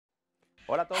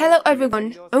Hello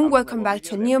everyone and welcome back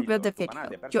to a new Brildor video,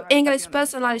 your English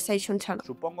personalization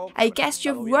channel. I guess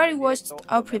you've already watched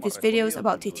our previous videos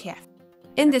about DTF.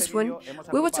 In this one,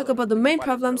 we will talk about the main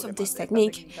problems of this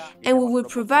technique and we will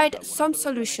provide some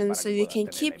solutions so you can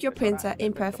keep your printer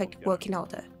in perfect working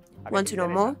order. Want to know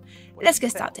more? Let's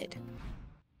get started.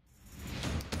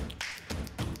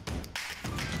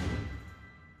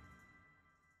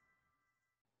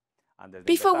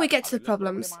 Before we get to the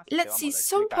problems, let's see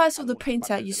some parts of the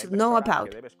printer you should know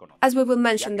about, as we will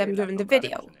mention them during the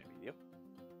video.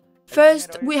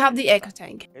 First, we have the echo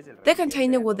tank, the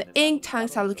container where the ink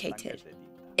tanks are located.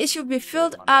 It should be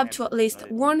filled up to at least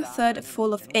 1/3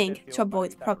 full of ink to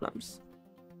avoid problems.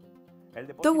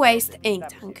 The waste ink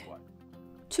tank.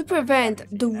 To prevent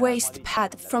the waste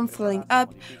pad from filling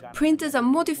up, printers are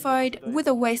modified with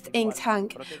a waste ink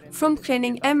tank from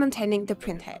cleaning and maintaining the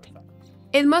printhead.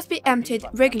 It must be emptied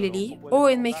regularly or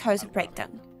it may cause a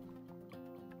breakdown.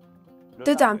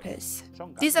 The dampers.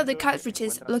 These are the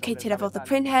cartridges located above the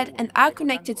printhead and are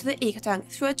connected to the echo tank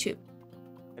through a tube.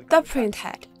 The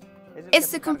printhead.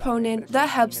 It's the component that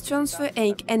helps transfer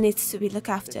ink and needs to be looked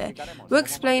after. We'll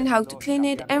explain how to clean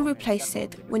it and replace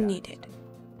it when needed.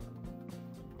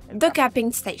 The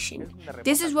capping station.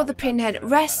 This is where the printhead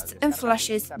rests and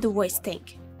flushes the waste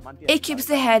ink. It keeps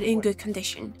the head in good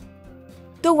condition.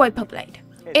 The wiper blade.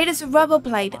 It is a rubber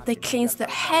blade that cleans the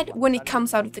head when it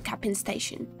comes out of the capping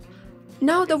station.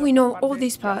 Now that we know all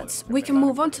these parts, we can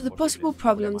move on to the possible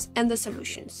problems and the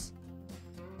solutions.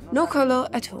 No color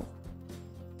at all.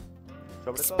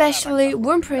 Especially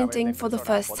when printing for the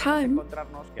first time,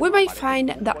 we might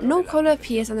find that no color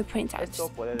appears on the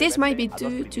printouts. This might be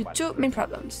due to two main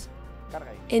problems.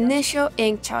 Initial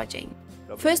ink charging.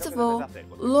 First of all,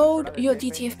 load your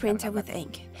DTF printer with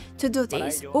ink. To do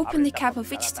this, open the cap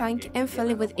of each tank and fill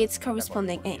it with its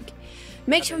corresponding ink.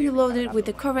 Make sure you load it with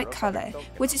the correct color,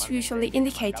 which is usually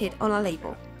indicated on a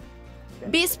label.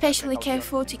 Be especially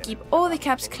careful to keep all the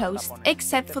caps closed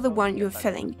except for the one you're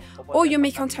filling, or you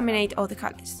may contaminate all the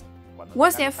colors.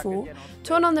 Once they are full,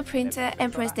 turn on the printer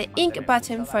and press the ink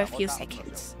button for a few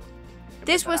seconds.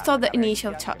 This will start the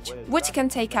initial charge, which can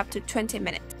take up to 20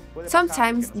 minutes.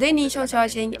 Sometimes the initial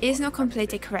charging is not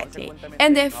completed correctly,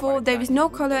 and therefore there is no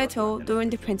color at all during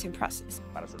the printing process.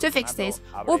 To fix this,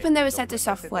 open the Resetter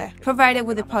software provided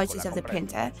with the purchase of the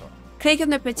printer, click on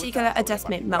the particular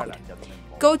adjustment mode.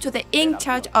 Go to the ink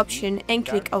charge option and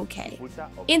click OK.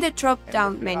 In the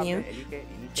drop-down menu,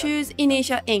 choose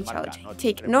Initial Ink Charge,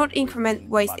 tick Not Increment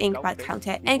Waste Ink Pad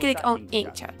Counter and click on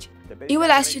Ink Charge. It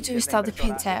will ask you to restart the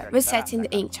printer, resetting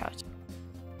the ink charge.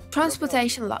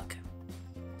 Transportation lock.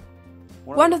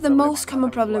 One of the most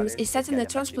common problems is setting the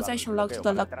transportation lock to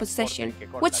the lock position,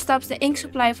 which stops the ink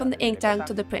supply from the ink tank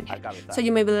to the printhead, so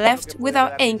you may be left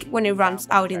without ink when it runs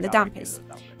out in the dampers.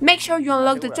 Make sure you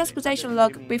unlock the transportation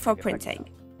lock before printing.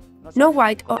 No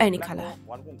white or any color.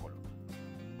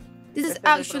 This is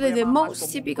actually the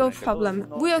most typical problem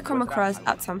we'll come across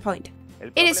at some point.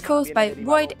 It is caused by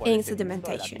white ink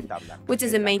sedimentation, which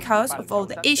is the main cause of all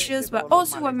the issues but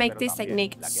also what makes this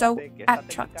technique so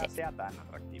attractive.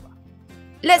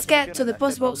 Let's get to the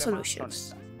possible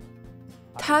solutions.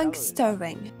 Tank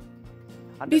stirring.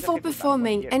 Before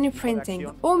performing any printing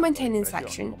or maintenance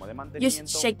action, you should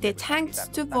shake the tanks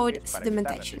to avoid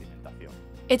sedimentation.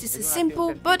 It is a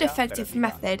simple but effective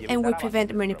method and will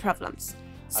prevent many problems.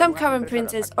 Some current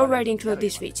printers already include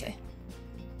this feature.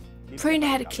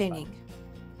 Printhead cleaning.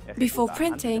 Before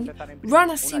printing, run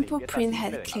a simple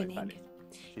printhead cleaning.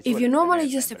 If you normally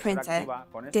use the printer,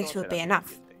 this will be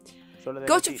enough.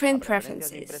 Go to Print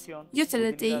Preferences,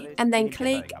 Utility, and then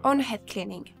click on Head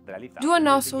Cleaning. Do a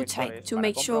nozzle check to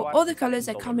make sure all the colors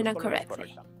are coming out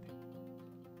correctly.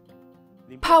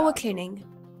 Power cleaning.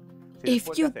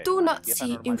 If you do not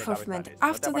see improvement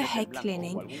after the head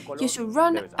cleaning, you should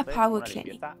run a power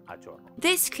cleaning.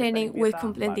 This cleaning will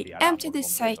completely empty the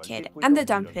circuit and the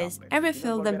dampers and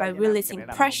refill them by releasing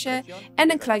pressure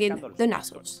and unclogging the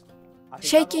nozzles.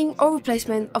 Shaking or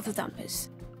replacement of the dampers.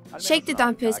 Shake the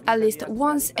dampers at least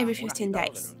once every 15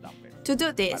 days. To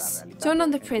do this, turn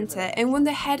on the printer and when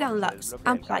the head unlocks,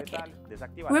 unplug it.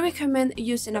 We recommend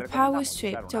using a power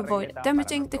strip to avoid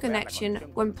damaging the connection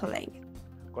when pulling.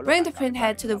 Bring the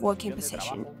printhead to the working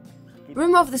position.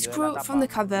 Remove the screw from the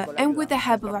cover and with the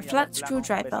help of a flat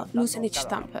screwdriver, loosen each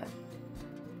damper.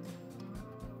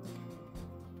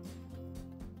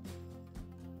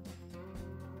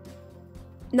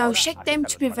 Now shake them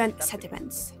to prevent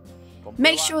sediments.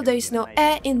 Make sure there is no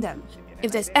air in them.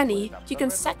 If there's any, you can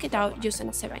suck it out using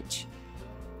a syringe.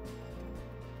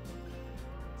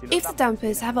 If the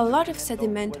dampers have a lot of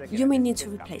sediment, you may need to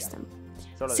replace them.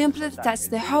 Simply detach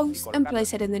the hose and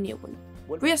place it in the new one.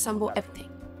 reassemble everything.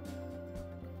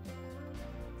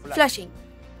 Flushing.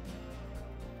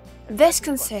 This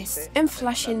consists in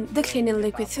flushing the cleaning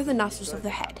liquid through the nostrils of the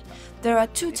head. There are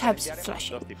two types of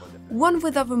flushing, one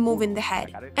without removing the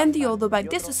head and the other by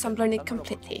disassembling it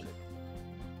completely.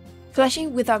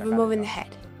 Flushing without removing the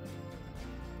head.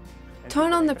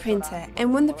 Turn on the printer,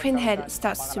 and when the print head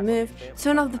starts to move,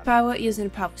 turn off the power using a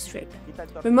power strip.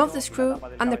 Remove the screw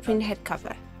and the print head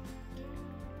cover.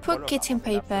 Put kitchen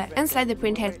paper and slide the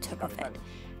print head on top of it.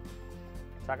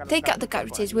 Take out the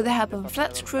cartridges with the help of a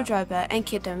flat screwdriver and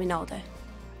keep them in order.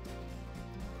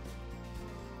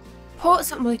 Pour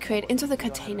some liquid into the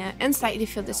container and slightly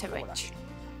fill the syringe.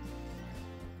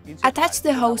 Attach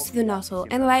the hose to the nozzle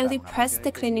and lightly press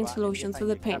the cleaning solution through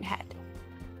the print head.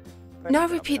 Now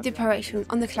repeat the operation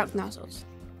on the clogged nozzles.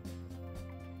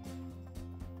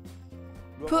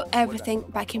 Put everything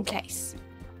back in place.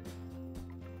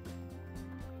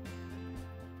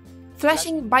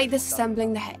 Flushing by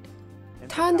disassembling the head.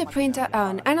 Turn the printer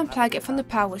on and unplug it from the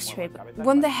power strip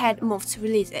when the head moves to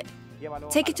release it.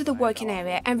 Take it to the working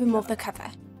area and remove the cover.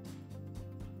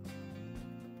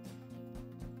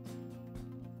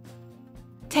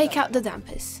 Take out the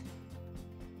dampers.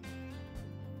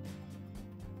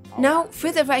 Now,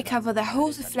 free the right cover that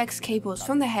holds the flex cables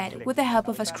from the head with the help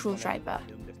of a screwdriver.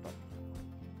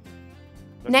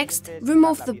 Next,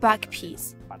 remove the back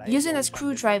piece, using a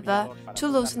screwdriver to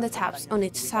loosen the tabs on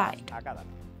each side.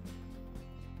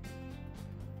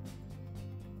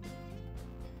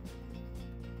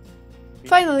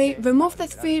 Finally, remove the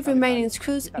 3 remaining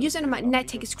screws using a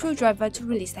magnetic screwdriver to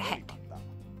release the head.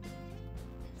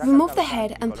 Remove the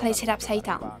head and place it upside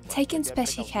down, taking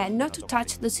special care not to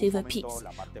touch the silver piece,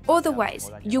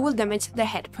 otherwise you will damage the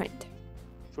head print.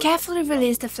 Carefully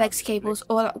release the flex cables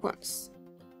all at once.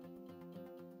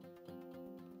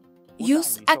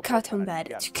 Use a cotton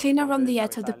bed to clean around the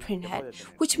edge of the print head,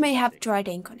 which may have dried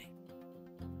ink on it.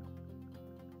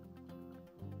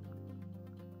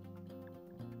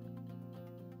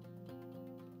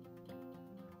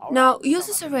 Now, use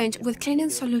a syringe with cleaning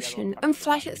solution and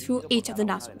flush it through each of the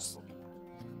nozzles.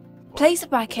 Place a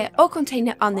bucket or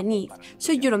container underneath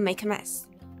so you don't make a mess.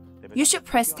 You should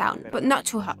press down, but not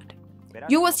too hard.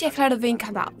 You will see a cloud of ink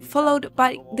come out, followed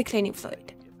by the cleaning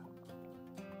fluid.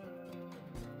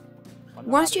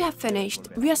 Once you have finished,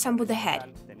 reassemble the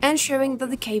head, ensuring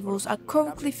that the cables are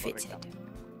correctly fitted.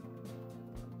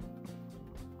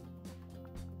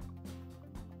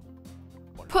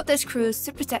 Put the screws,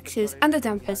 the protectors and the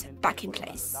dampers back in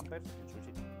place.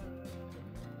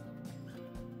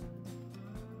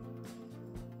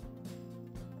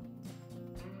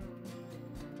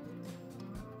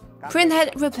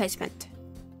 Printhead replacement.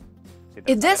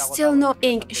 If there's still no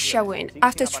ink showing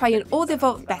after trying all the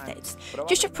above methods,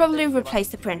 you should probably replace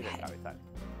the printhead.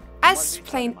 As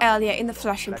explained earlier in the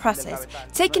flushing process,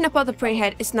 taking apart the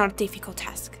printhead is not a difficult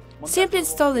task. Simply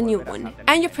install a new one,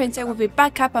 and your printer will be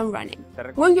back up and running.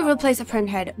 When you replace a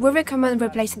printhead, we recommend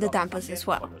replacing the dampers as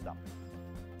well.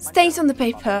 Stains on the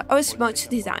paper or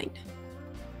smudged design.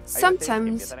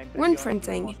 Sometimes, when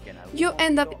printing, you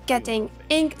end up getting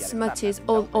ink smudges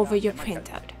all over your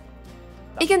printout.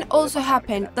 It can also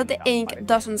happen that the ink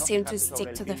doesn't seem to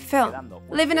stick to the film,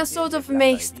 leaving a sort of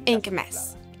mixed ink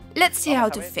mess. Let's see how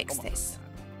to fix this.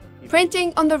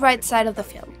 Printing on the right side of the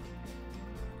film.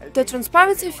 The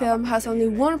transparency film has only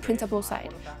one printable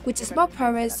side, which is more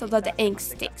porous so that the ink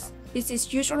sticks. This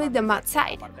is usually the matte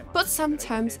side, but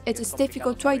sometimes it is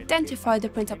difficult to identify the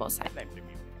printable side.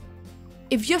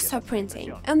 If you stop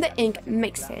printing and the ink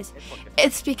mixes,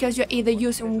 it's because you're either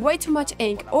using way too much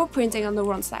ink or printing on the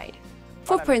wrong side.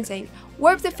 For printing,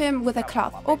 wipe the film with a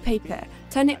cloth or paper,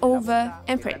 turn it over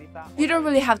and print. You don't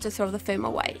really have to throw the film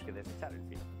away.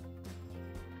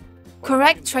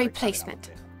 Correct tray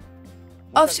placement.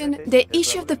 Often, the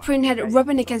issue of the printhead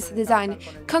rubbing against the design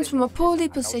comes from a poorly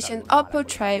positioned upper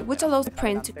tray which allows the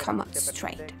print to come out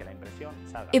straight.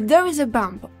 If there is a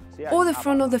bump or the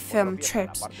front of the film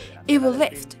trips, it will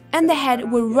lift and the head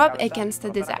will rub against the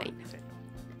design.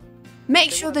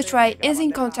 Make sure the tray is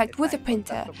in contact with the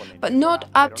printer, but not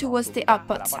up towards the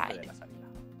output side.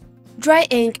 Dry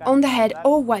ink on the head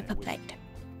or wiper blade.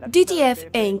 DTF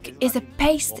ink is a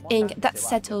paste ink that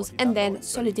settles and then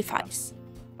solidifies.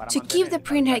 To keep the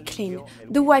printhead clean,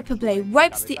 the wiper blade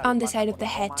wipes the underside of the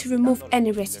head to remove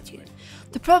any residue.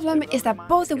 The problem is that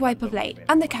both the wiper blade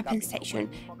and the capping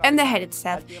station and the head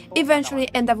itself eventually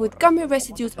end up with gummy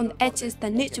residues on the edges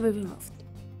that need to be removed.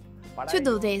 To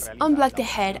do this, unblock the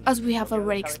head as we have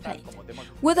already explained.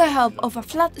 With the help of a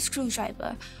flat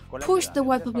screwdriver, push the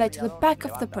wiper blade to the back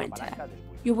of the printer.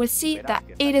 You will see that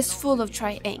it is full of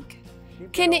dry ink.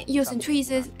 Clean it using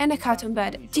tweezers and a cotton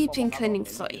bud dipped in cleaning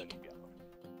fluid.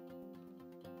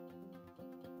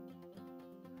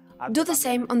 Do the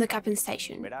same on the capping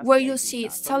station, where you'll see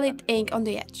solid ink on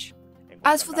the edge.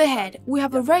 As for the head, we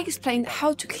have already explained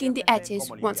how to clean the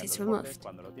edges once it's removed.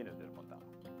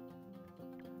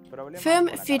 Film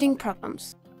fitting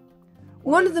problems.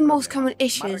 One of the most common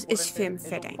issues is film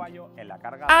fitting,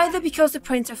 either because the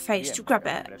printer fails to grab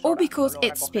it or because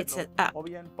it speeds it up.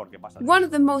 One of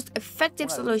the most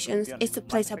effective solutions is to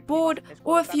place a board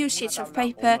or a few sheets of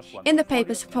paper in the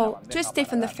paper support to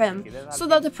stiffen the film so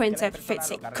that the printer fits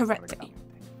it correctly.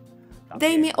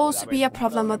 There may also be a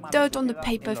problem of dirt on the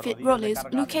paper fit rollers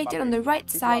located on the right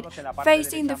side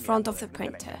facing the front of the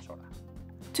printer.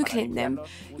 To clean them,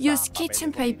 use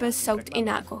kitchen paper soaked in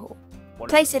alcohol.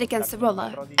 Place it against the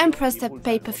roller and press the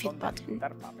paper fit button.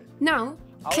 Now,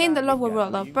 clean the lower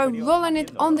roller by rolling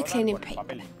it on the cleaning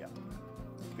paper.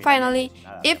 Finally,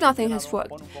 if nothing has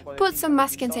worked, put some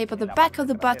masking tape on the back of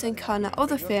the bottom corner of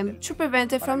the film to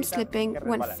prevent it from slipping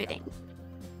when fitting.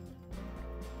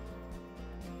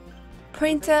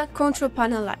 Printer control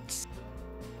panel lights.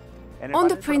 On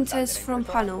the printer's front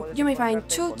panel, you may find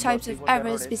two types of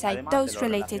errors beside those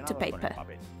related to paper.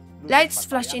 Lights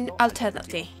flashing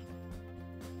alternately.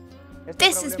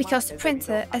 This is because the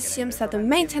printer assumes that the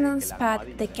maintenance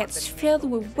pad that gets filled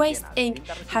with waste ink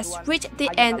has reached the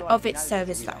end of its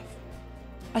service life.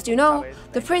 As you know,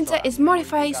 the printer is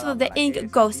modified so that the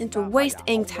ink goes into a waste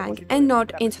ink tank and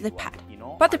not into the pad,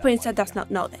 but the printer does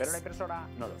not know this.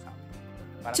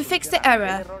 To fix the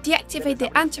error, deactivate the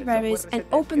antivirus and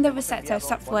open the resetter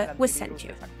software we sent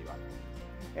you.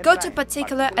 Go to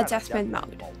Particular Adjustment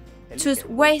mode. Choose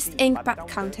Waste Ink Pad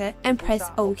Counter and press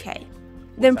OK.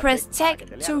 Then press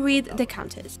Check to read the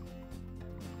counters.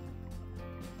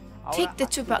 Tick the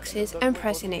two boxes and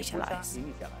press Initialize.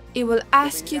 It will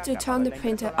ask you to turn the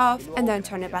printer off and then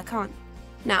turn it back on.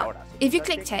 Now, if you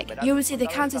click Check, you will see the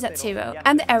counters at 0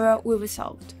 and the error will be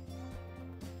resolved.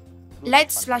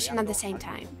 Lights flashing at the same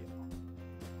time.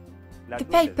 The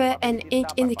paper and ink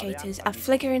indicators are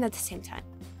flickering at the same time.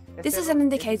 This is an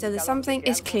indicator that something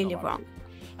is clearly wrong.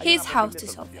 Here's how to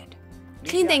solve it.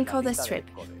 Clean the encoder strip,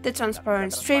 the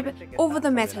transparent strip, over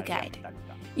the metal guide,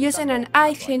 using an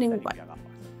eye cleaning wipe.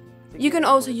 You can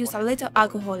also use a little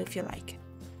alcohol if you like.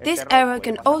 This error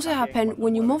can also happen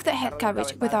when you move the head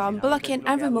carriage without unblocking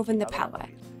and removing the power.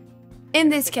 In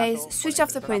this case, switch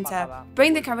off the printer,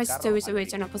 bring the carriage to its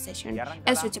original position,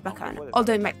 and switch it back on,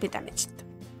 although it might be damaged.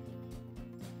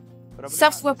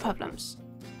 Software problems.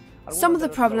 Some of the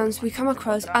problems we come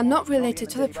across are not related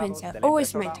to the printer or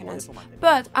its maintenance,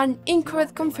 but an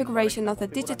incorrect configuration of the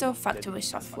digital factory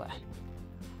software.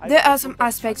 There are some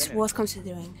aspects worth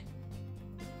considering.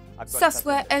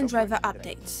 Software and driver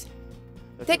updates.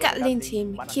 The Gatling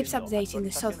team keeps updating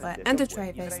the software and the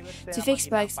drivers to fix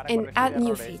bugs and add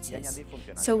new features,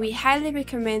 so we highly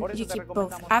recommend you keep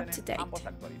both up to date.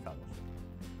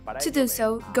 To do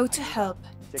so, go to Help,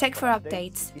 check for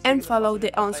updates, and follow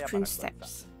the on-screen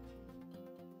steps.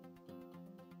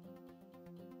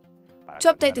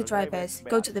 To update the drivers,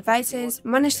 go to Devices,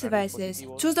 Manage Devices,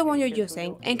 choose the one you're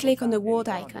using, and click on the word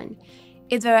icon.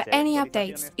 If there are any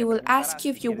updates, it will ask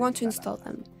you if you want to install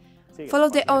them. Follow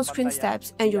the on-screen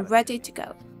steps and you're ready to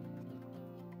go.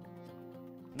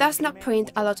 Does not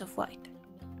print a lot of white.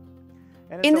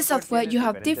 In the software, you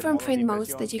have different print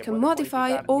modes that you can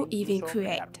modify or even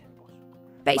create.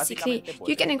 Basically,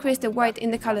 you can increase the white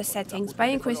in the color settings by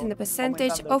increasing the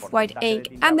percentage of white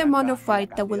ink and the amount of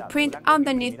white that will print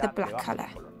underneath the black color.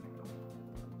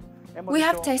 We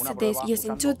have tested this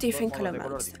using two different color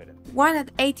modes, one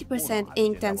at 80%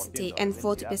 ink density and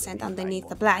 40% underneath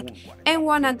the black, and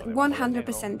one at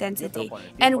 100% density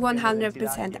and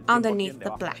 100% underneath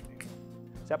the black.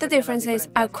 The differences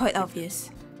are quite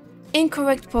obvious.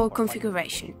 Incorrect port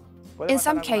configuration. In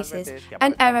some cases,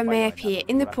 an error may appear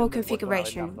in the port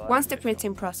configuration once the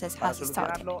printing process has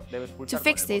started. To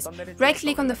fix this,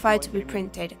 right-click on the file to be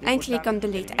printed and click on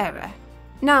Delete Error.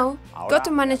 Now, go to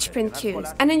Manage Print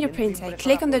Queues and in your printer,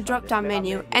 click on the drop-down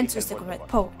menu and choose the correct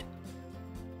port.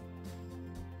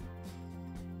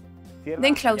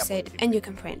 Then close it and you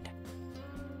can print.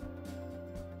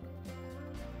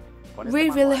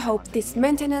 We really hope this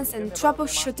maintenance and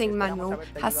troubleshooting manual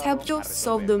has helped you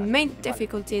solve the main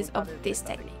difficulties of this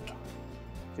technique.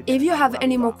 If you have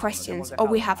any more questions or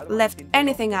we have left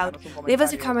anything out, leave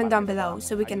us a comment down below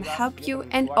so we can help you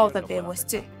and other viewers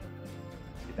too.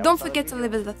 Don't forget to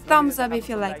leave us a thumbs up if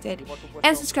you liked it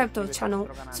and subscribe to our channel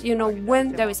so you know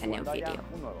when there is a new video.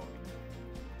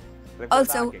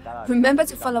 Also, remember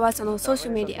to follow us on our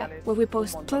social media, where we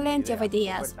post plenty of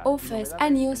ideas, offers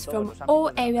and news from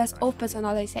all areas of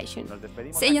personalization.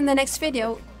 See you in the next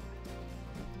video!